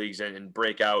big leagues and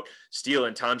break out. Steele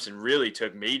and Thompson really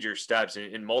took major steps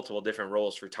in multiple different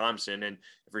roles for Thompson. And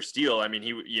for Steele, I mean,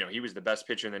 he was the best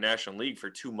pitcher in the National League for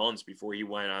 2 months before he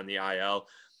went on the IL.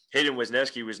 Hayden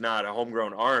Wesneski was not a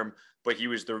homegrown arm, but he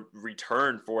was the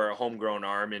return for a homegrown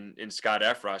arm in Scott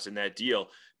Effross in that deal.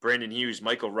 Brandon Hughes,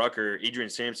 Michael Rucker, Adrian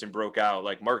Sampson broke out,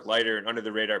 like Mark Leiter, an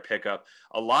under-the-radar pickup.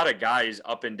 A lot of guys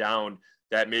up and down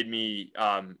that made me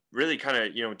really kind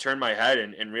of, turn my head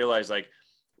and realize, like,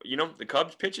 the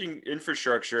Cubs pitching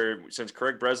infrastructure since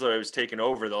Craig Breslow has taken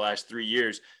over the last 3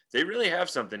 years, they really have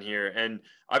something here. And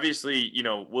obviously,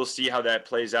 we'll see how that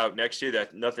plays out next year.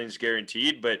 That nothing's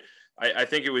guaranteed, but I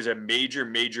think it was a major,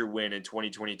 major win in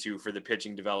 2022 for the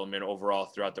pitching development overall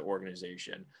throughout the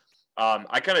organization.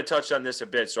 I kind of touched on this a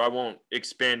bit, so I won't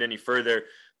expand any further.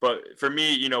 But for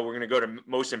me, we're going to go to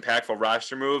most impactful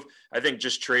roster move. I think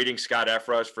just trading Scott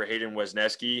Effross for Hayden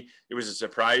Wesneski, it was a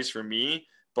surprise for me,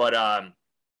 but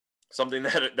something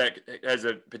that has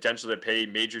a potential to pay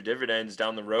major dividends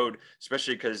down the road,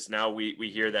 especially because now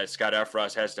we hear that Scott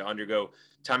Effross has to undergo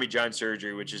Tommy John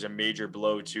surgery, which is a major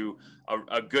blow to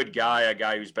a good guy, a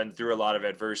guy who's been through a lot of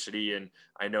adversity. And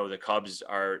I know the Cubs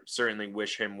are certainly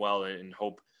wish him well and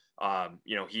hope,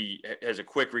 he has a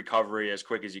quick recovery as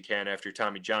quick as he can after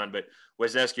Tommy John. But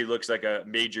Wesneski looks like a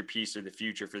major piece of the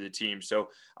future for the team. So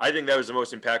I think that was the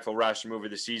most impactful roster move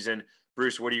of the season.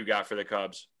 Bruce, what do you got for the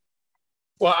Cubs?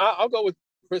 Well, I'll go with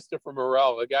Christopher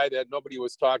Morel, a guy that nobody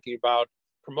was talking about,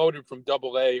 promoted from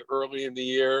Double-A early in the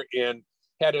year and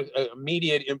had an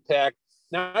immediate impact,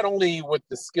 not only with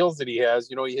the skills that he has.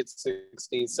 He hit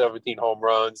 16, 17 home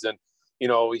runs, and,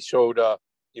 he showed,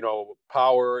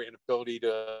 power and ability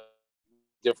to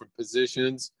different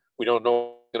positions. We don't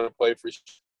know he's going to play for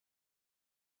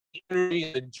the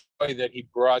energy and joy that he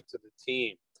brought to the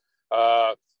team.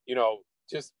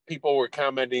 Just people were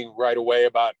commenting right away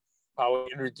about how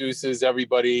he introduces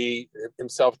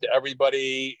himself to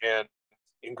everybody and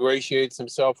ingratiates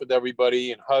himself with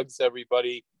everybody and hugs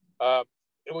everybody.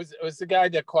 it was the guy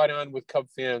that caught on with Cub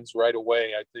fans right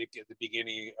away. I think at the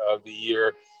beginning of the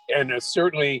year, and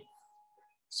certainly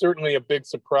a big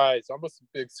surprise. Almost a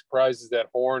big surprise is that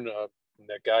horn from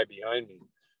that guy behind me.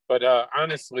 But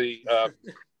honestly,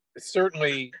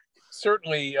 certainly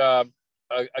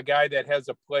a guy that has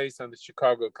a place on the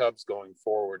Chicago Cubs going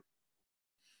forward.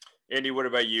 Andy, what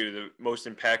about you? The most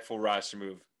impactful roster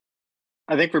move?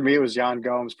 I think for me, it was Yan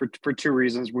Gomes for two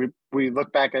reasons. We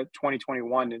look back at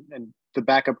 2021 and the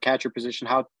backup catcher position,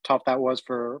 how tough that was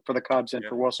for the Cubs and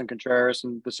for Wilson Contreras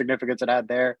and the significance it had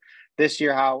there. This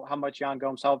year, how much Yan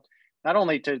Gomes helped, not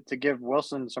only to give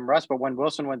Wilson some rest, but when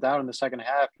Wilson went down in the second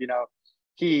half,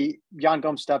 Yan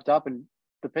Gomes stepped up and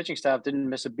the pitching staff didn't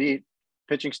miss a beat.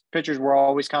 Pitchers were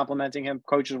always complimenting him.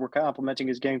 Coaches were complimenting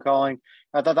his game calling.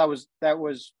 I thought that was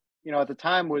at the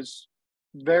time was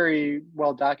very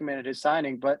well documented, his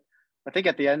signing, but I think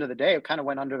at the end of the day, it kind of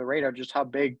went under the radar just how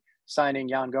big signing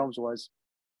Yan Gomes was.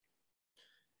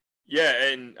 Yeah,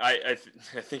 and I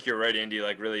think you're right, Andy.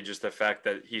 Like, really just the fact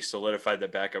that he solidified the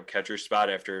backup catcher spot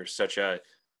after such a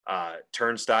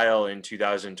turnstile in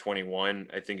 2021,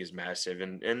 I think is massive.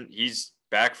 And he's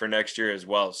back for next year as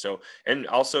well. So, and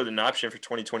also an option for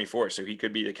 2024. So he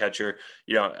could be the catcher,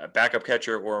 a backup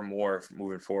catcher or more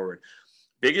moving forward.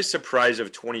 Biggest surprise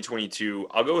of 2022,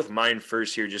 I'll go with mine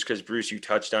first here just because, Bruce, you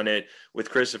touched on it with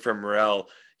Christopher Morel.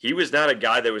 He was not a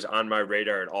guy that was on my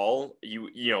radar at all.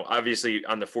 Obviously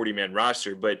on the 40-man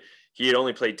roster, but he had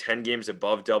only played 10 games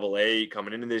above Double-A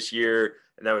coming into this year,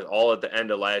 and that was all at the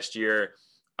end of last year.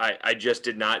 I just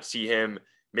did not see him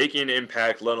making an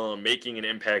impact, let alone making an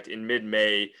impact in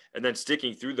mid-May, and then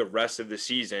sticking through the rest of the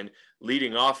season,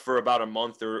 leading off for about a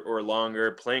month or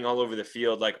longer, playing all over the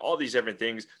field, like all these different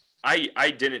things.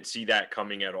 I didn't see that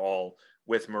coming at all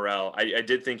with Morel. I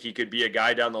did think he could be a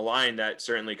guy down the line that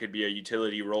certainly could be a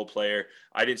utility role player.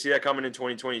 I didn't see that coming in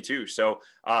 2022. So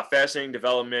fascinating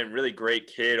development, really great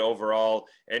kid overall,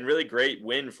 and really great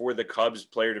win for the Cubs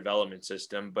player development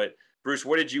system. But Bruce,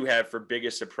 what did you have for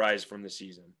biggest surprise from the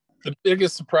season? The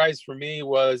biggest surprise for me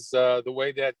was the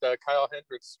way that Kyle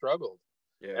Hendricks struggled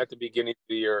at the beginning of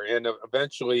the year. And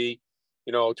eventually,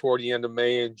 toward the end of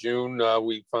May and June,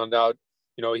 we found out,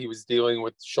 he was dealing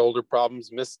with shoulder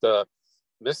problems, missed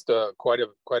quite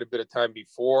a bit of time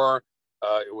before.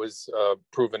 It was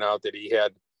proven out that he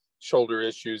had shoulder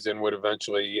issues and would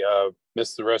eventually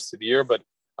miss the rest of the year. But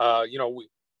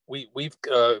we've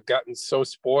gotten so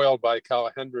spoiled by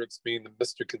Kyle Hendricks being the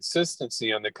Mr.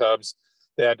 Consistency on the Cubs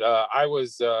that I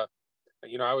was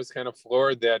kind of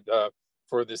floored that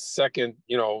for the second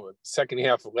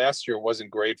half of last year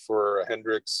wasn't great for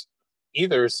Hendricks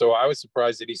either. So I was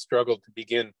surprised that he struggled to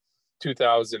begin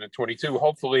 2022.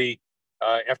 Hopefully,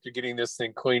 after getting this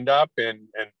thing cleaned up and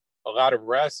a lot of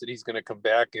rest, that he's going to come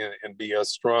back and be a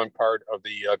strong part of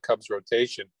the Cubs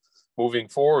rotation moving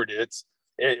forward.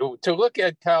 To look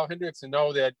at Kyle Hendricks and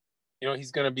know that,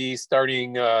 he's going to be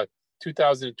starting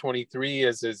 2023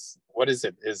 as his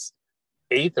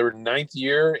 8th or 9th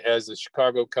year as a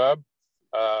Chicago Cub.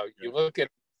 You look at,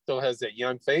 still has that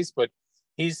young face, but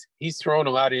he's thrown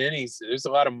a lot of innings. There's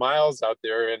a lot of miles out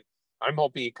there, and I'm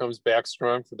hoping he comes back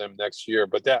strong for them next year.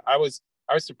 But that I was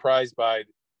surprised by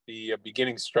the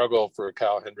beginning struggle for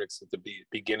Kyle Hendricks at the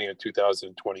beginning of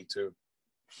 2022.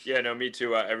 Yeah, no, me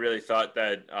too. I really thought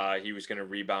that he was going to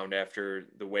rebound after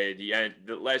the way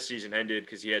the last season ended,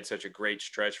 because he had such a great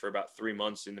stretch for about 3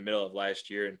 months in the middle of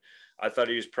last year, and I thought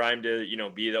he was primed to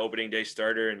be the opening day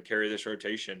starter and carry this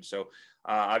rotation. So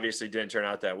obviously didn't turn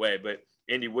out that way. But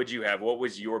Andy, what'd you have? What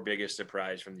was your biggest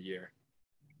surprise from the year?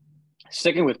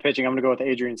 Sticking with pitching, I'm going to go with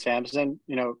Adrian Sampson.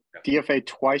 DFA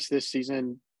twice this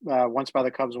season, once by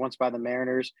the Cubs, once by the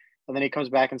Mariners. And then he comes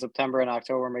back in September and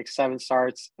October, makes 7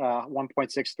 starts,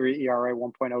 1.63 ERA,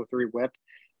 1.03 WHIP.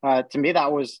 To me,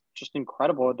 that was just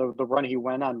incredible, the run he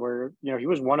went on, where, he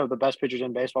was one of the best pitchers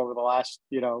in baseball over the last,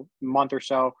 month or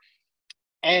so.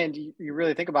 And you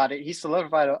really think about it, he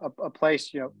solidified a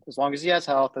place, as long as he has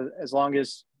health, as long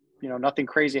as, nothing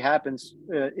crazy happens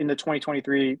in the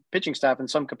 2023 pitching staff in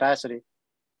some capacity.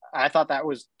 I thought that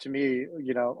was, to me,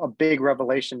 a big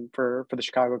revelation for the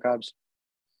Chicago Cubs.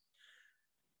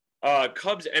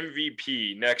 Cubs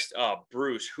MVP next up.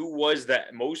 Bruce, who was the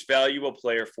most valuable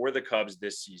player for the Cubs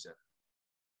this season?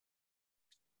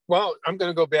 Well, I'm going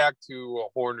to go back to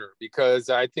Hoerner, because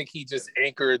I think he just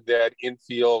anchored that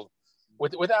infield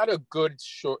without a good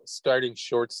starting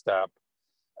shortstop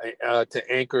to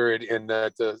anchor it and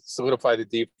to solidify the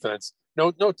defense.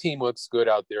 No team looks good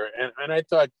out there. And I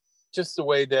thought just the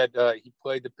way that he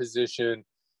played the position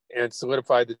and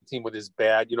solidified the team with his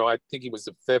bat. I think he was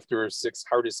the 5th or 6th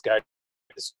hardest guy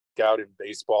to scout in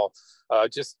baseball.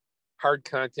 Just hard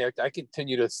contact. I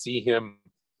continue to see him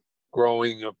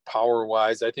growing power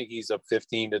wise. I think he's a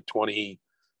 15 to 20,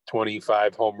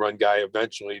 25 home run guy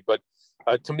eventually. But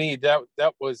to me,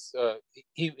 that was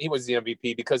he was the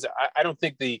MVP, because I don't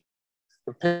think the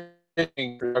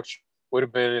pitching production would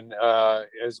have been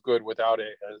as good without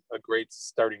a great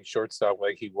starting shortstop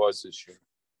like he was this year.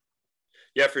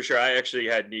 Yeah, for sure. I actually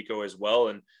had Nico as well.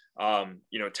 And,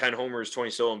 10 homers,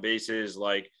 20 stolen bases,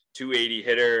 like 280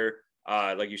 hitter.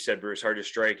 Like you said, Bruce, hard to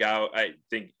strike out. I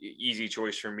think easy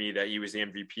choice for me that he was the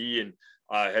MVP, and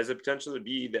has the potential to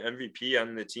be the MVP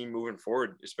on the team moving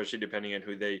forward, especially depending on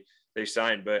who they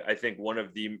signed. But I think one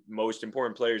of the most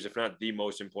important players, if not the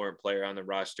most important player on the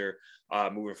roster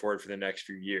moving forward for the next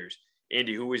few years.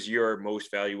 Andy, who was your most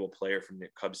valuable player from the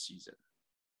Cubs season?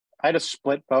 I had a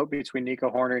split vote between Nico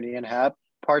Hoerner and Ian Happ,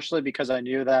 partially because I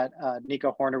knew that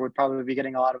Nico Hoerner would probably be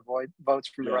getting a lot of votes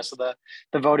from the rest of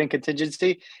the voting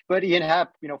contingency. But Ian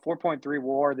Happ, 4.3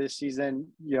 WAR this season.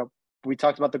 We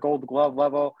talked about the Gold Glove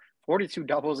level. 42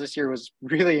 doubles this year was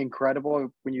really incredible.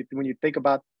 When you think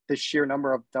about the sheer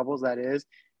number of doubles that is,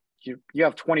 you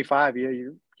have 25.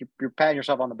 You're patting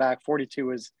yourself on the back. 42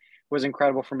 was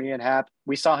incredible for Ian Happ.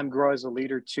 We saw him grow as a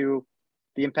leader too.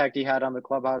 The impact he had on the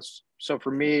clubhouse. So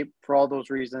for me, for all those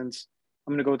reasons,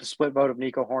 I'm going to go with the split vote of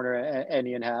Nico Hoerner and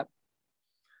Ian Happ.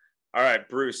 All right,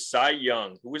 Bruce, Cy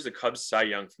Young. Who was the Cubs Cy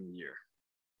Young from the year?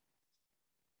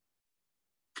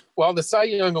 Well, the Cy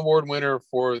Young Award winner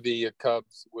for the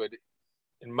Cubs would,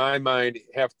 in my mind,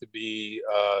 have to be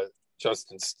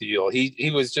Justin Steele. He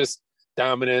was just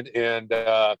dominant, and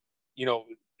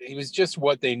he was just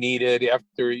what they needed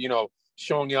after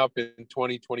showing up in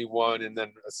 2021 and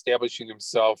then establishing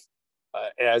himself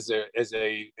as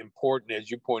a important, as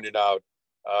you pointed out,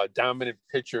 dominant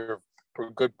pitcher for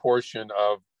a good portion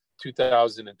of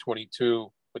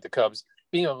 2022 with the Cubs,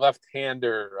 being a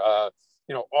left-hander,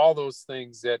 all those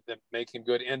things that make him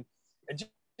good. And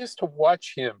just to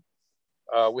watch him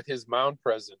with his mound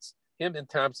presence, him and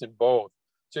Thompson both,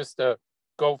 just to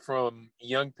go from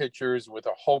young pitchers with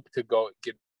a hope to go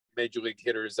get major league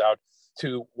hitters out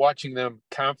to watching them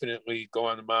confidently go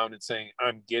on the mound and saying,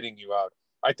 "I'm getting you out."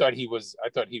 I thought he was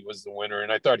the winner,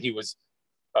 and I thought he was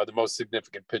the most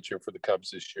significant pitcher for the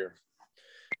Cubs this year.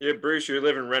 Yeah, Bruce, you're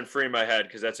living rent-free in my head,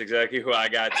 because that's exactly who I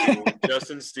got to.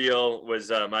 Justin Steele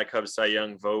was my Cubs Cy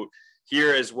Young vote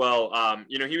here as well.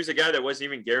 He was a guy that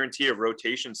wasn't even guaranteed a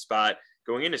rotation spot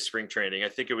going into spring training. I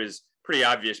think it was pretty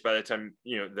obvious by the time,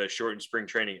 the shortened spring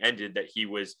training ended, that he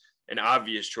was an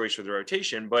obvious choice for the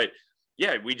rotation. But,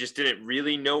 yeah, we just didn't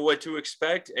really know what to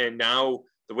expect. And now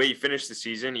the way he finished the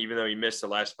season, even though he missed the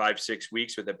last 5-6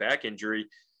 weeks with a back injury,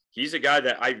 he's a guy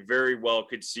that I very well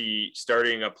could see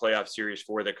starting a playoff series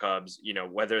for the Cubs,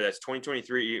 whether that's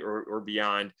 2023 or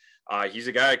beyond. He's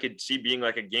a guy I could see being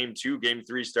like a game 2, game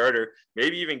 3 starter,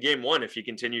 maybe even game 1 if he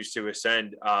continues to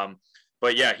ascend.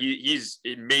 But yeah, he's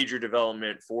in major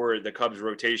development for the Cubs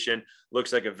rotation.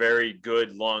 Looks like a very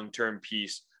good long-term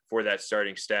piece for that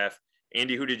starting staff.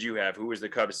 Andy, who did you have? Who was the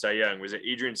Cubs Cy Young? Was it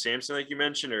Adrian Sampson, like you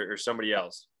mentioned, or somebody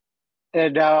else?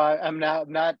 No, I'm not.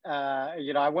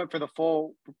 I went for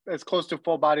as close to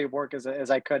full body of work as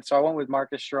I could. So I went with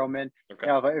Marcus Stroman.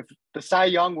 Okay. If the Cy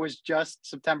Young was just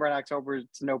September and October,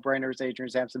 it's no brainer. It's Adrian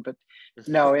Sampson. But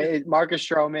no, Marcus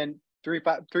Stroman,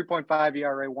 3.5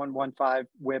 ERA, 1.15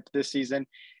 WHIP this season,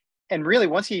 and really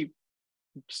once he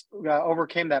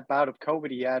overcame that bout of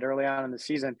COVID he had early on in the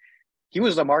season, he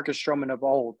was the Marcus Stroman of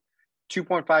old.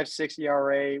 2.56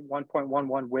 ERA,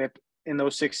 1.11 WHIP in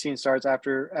those 16 starts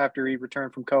after he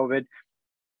returned from COVID.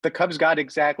 The Cubs got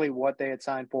exactly what they had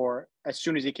signed for as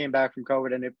soon as he came back from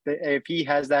COVID. And if he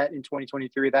has that in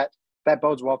 2023, that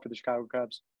bodes well for the Chicago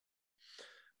Cubs.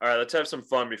 All right, let's have some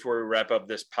fun before we wrap up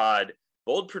this pod.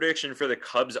 Bold prediction for the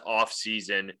Cubs off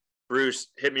season. Bruce,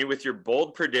 hit me with your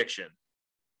bold prediction.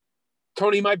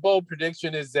 Tony, my bold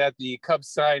prediction is that the Cubs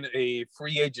sign a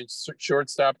free agent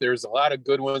shortstop. There's a lot of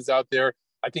good ones out there.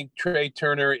 I think Trey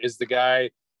Turner is the guy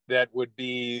that would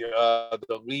be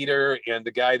the leader and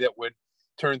the guy that would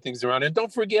turn things around. And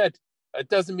don't forget, it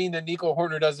doesn't mean that Nico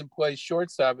Hoerner doesn't play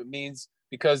shortstop. It means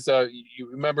because you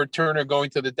remember Turner going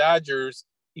to the Dodgers,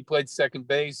 he played second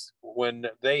base when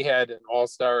they had an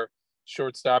all-star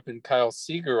shortstop in Kyle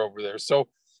Seager over there. So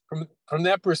from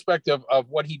that perspective of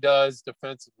what he does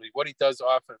defensively, what he does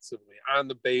offensively, on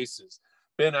the bases,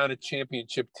 been on a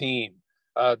championship team,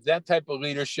 that type of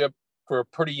leadership for a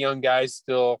pretty young guy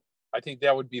still, I think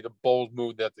that would be the bold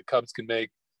move that the Cubs can make,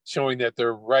 showing that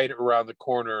they're right around the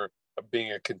corner of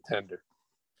being a contender.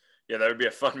 Yeah, that would be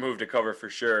a fun move to cover for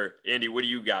sure. Andy, what do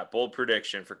you got? Bold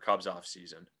prediction for Cubs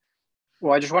offseason.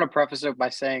 Well, I just want to preface it by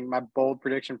saying my bold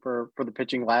prediction for the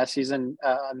pitching last season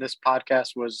on this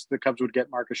podcast was the Cubs would get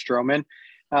Marcus Stroman.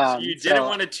 So you didn't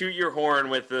want to toot your horn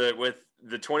with the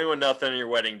 21-0 on your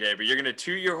wedding day, but you're going to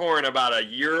toot your horn about a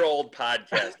year-old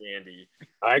podcast, Andy.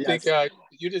 I think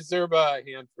you deserve a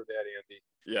hand for that, Andy.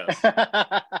 Yes.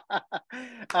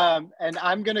 And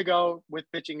I'm going to go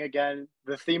with pitching again.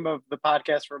 The theme of the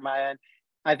podcast for my end,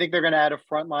 I think they're going to add a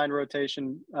frontline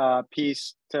rotation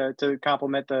piece to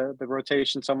complement the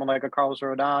rotation, someone like a Carlos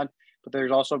Rodon, but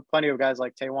there's also plenty of guys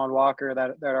like Taijuan Walker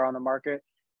that are on the market.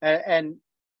 And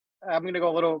I'm going to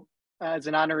go a little as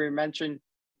an honorary mention.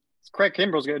 Craig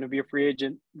Kimbrell's going to be a free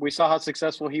agent. We saw how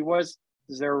successful he was.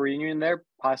 Is there a reunion there?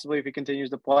 Possibly, if he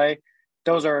continues to play.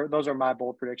 Those are my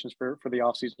bold predictions for the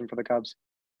offseason for the Cubs.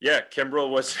 Yeah,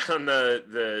 Kimbrell was on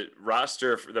the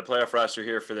roster, for the playoff roster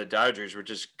here for the Dodgers,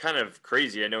 which is kind of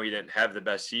crazy. I know he didn't have the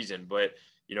best season, but,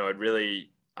 it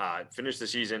really finished the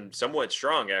season somewhat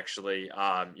strong, actually,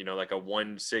 like a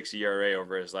 1.6 ERA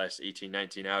over his last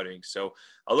 18-19 outings. So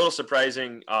a little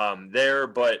surprising there,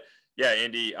 but yeah,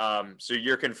 Andy, so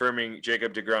you're confirming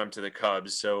Jacob deGrom to the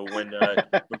Cubs. So when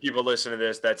people listen to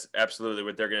this, that's absolutely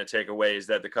what they're going to take away, is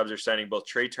that the Cubs are signing both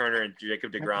Trey Turner and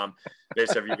Jacob deGrom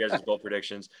based off you guys' bold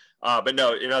predictions. But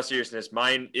no, in all seriousness,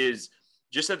 mine is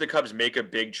just that the Cubs make a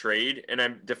big trade, and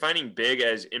I'm defining big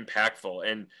as impactful.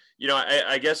 And,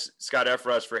 I guess Scott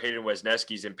Effross for Hayden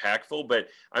Wesneski is impactful, but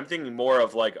I'm thinking more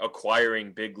of like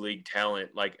acquiring big league talent,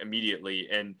 like immediately.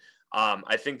 And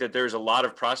I think that there's a lot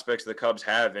of prospects the Cubs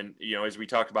have. And, as we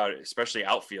talked about, especially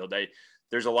outfield,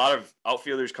 there's a lot of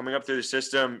outfielders coming up through the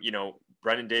system,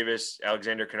 Brendan Davis,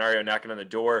 Alexander Canario knocking on the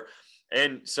door,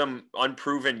 and some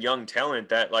unproven young talent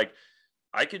that, like,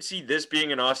 I could see this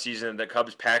being an offseason that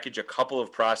Cubs package a couple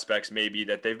of prospects maybe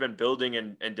that they've been building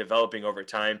and developing over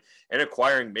time, and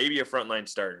acquiring maybe a frontline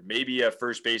starter, maybe a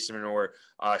first baseman or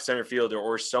center fielder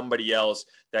or somebody else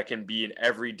that can be an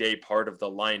everyday part of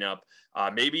the lineup.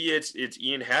 Maybe it's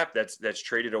Ian Happ that's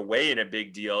traded away in a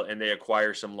big deal and they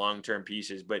acquire some long-term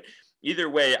pieces. But either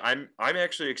way, I'm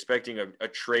actually expecting a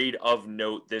trade of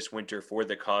note this winter for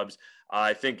the Cubs.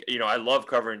 I think, I love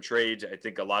covering trades. I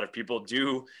think a lot of people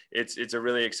do. It's a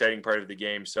really exciting part of the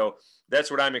game. So that's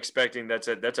what I'm expecting. That's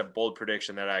a bold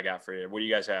prediction that I got for you. What do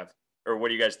you guys have? Or what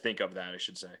do you guys think of that, I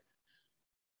should say?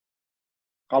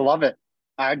 I love it.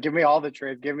 Give me all the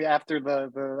trades. Give me after the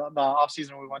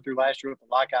offseason we went through last year with the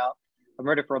lockout. I'm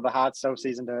ready for the hot stove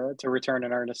season to return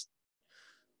in earnest.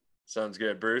 Sounds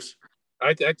good. Bruce?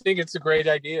 I think it's a great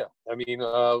idea. I mean,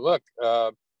 look,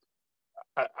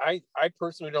 I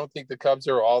personally don't think the Cubs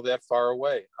are all that far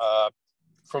away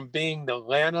from being the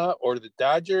Atlanta or the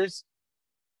Dodgers.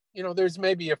 There's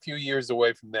maybe a few years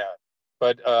away from that,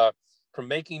 but from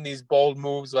making these bold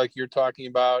moves like you're talking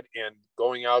about and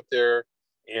going out there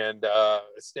and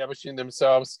establishing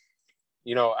themselves,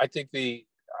 I think the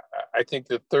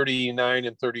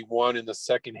 39-31 in the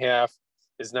second half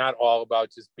is not all about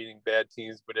just beating bad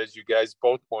teams, but as you guys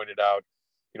both pointed out,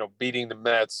 beating the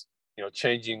Mets,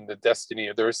 changing the destiny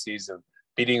of their season,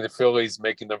 beating the Phillies,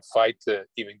 making them fight to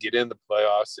even get in the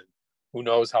playoffs, and who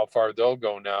knows how far they'll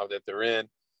go now that they're in.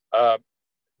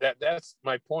 That's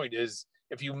my point, is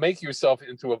if you make yourself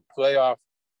into a playoff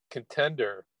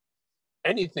contender,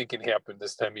 anything can happen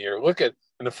this time of year. Look at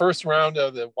in the first round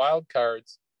of the wild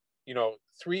cards,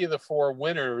 3 of the 4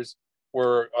 winners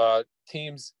were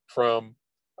teams from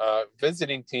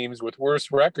visiting teams with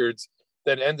worse records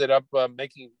that ended up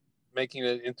making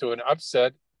it into an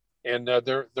upset, and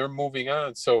they're moving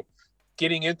on. So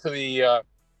getting into the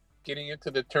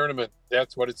tournament,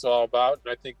 that's what it's all about.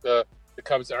 And I think the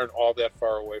Cubs aren't all that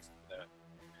far away from that.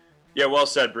 Yeah, well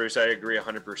said, Bruce. I agree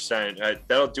 100%.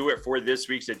 That'll do it for this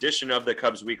week's edition of the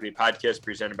Cubs Weekly Podcast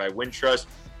presented by Wintrust.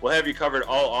 We'll have you covered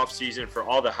all offseason for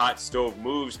all the hot stove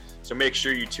moves, so make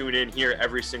sure you tune in here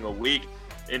every single week.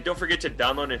 And don't forget to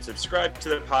download and subscribe to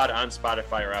the pod on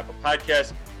Spotify or Apple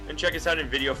Podcasts, and check us out in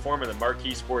video form on the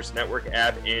Marquee Sports Network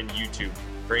app and YouTube.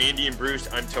 For Andy and Bruce,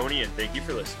 I'm Tony, and thank you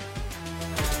for listening.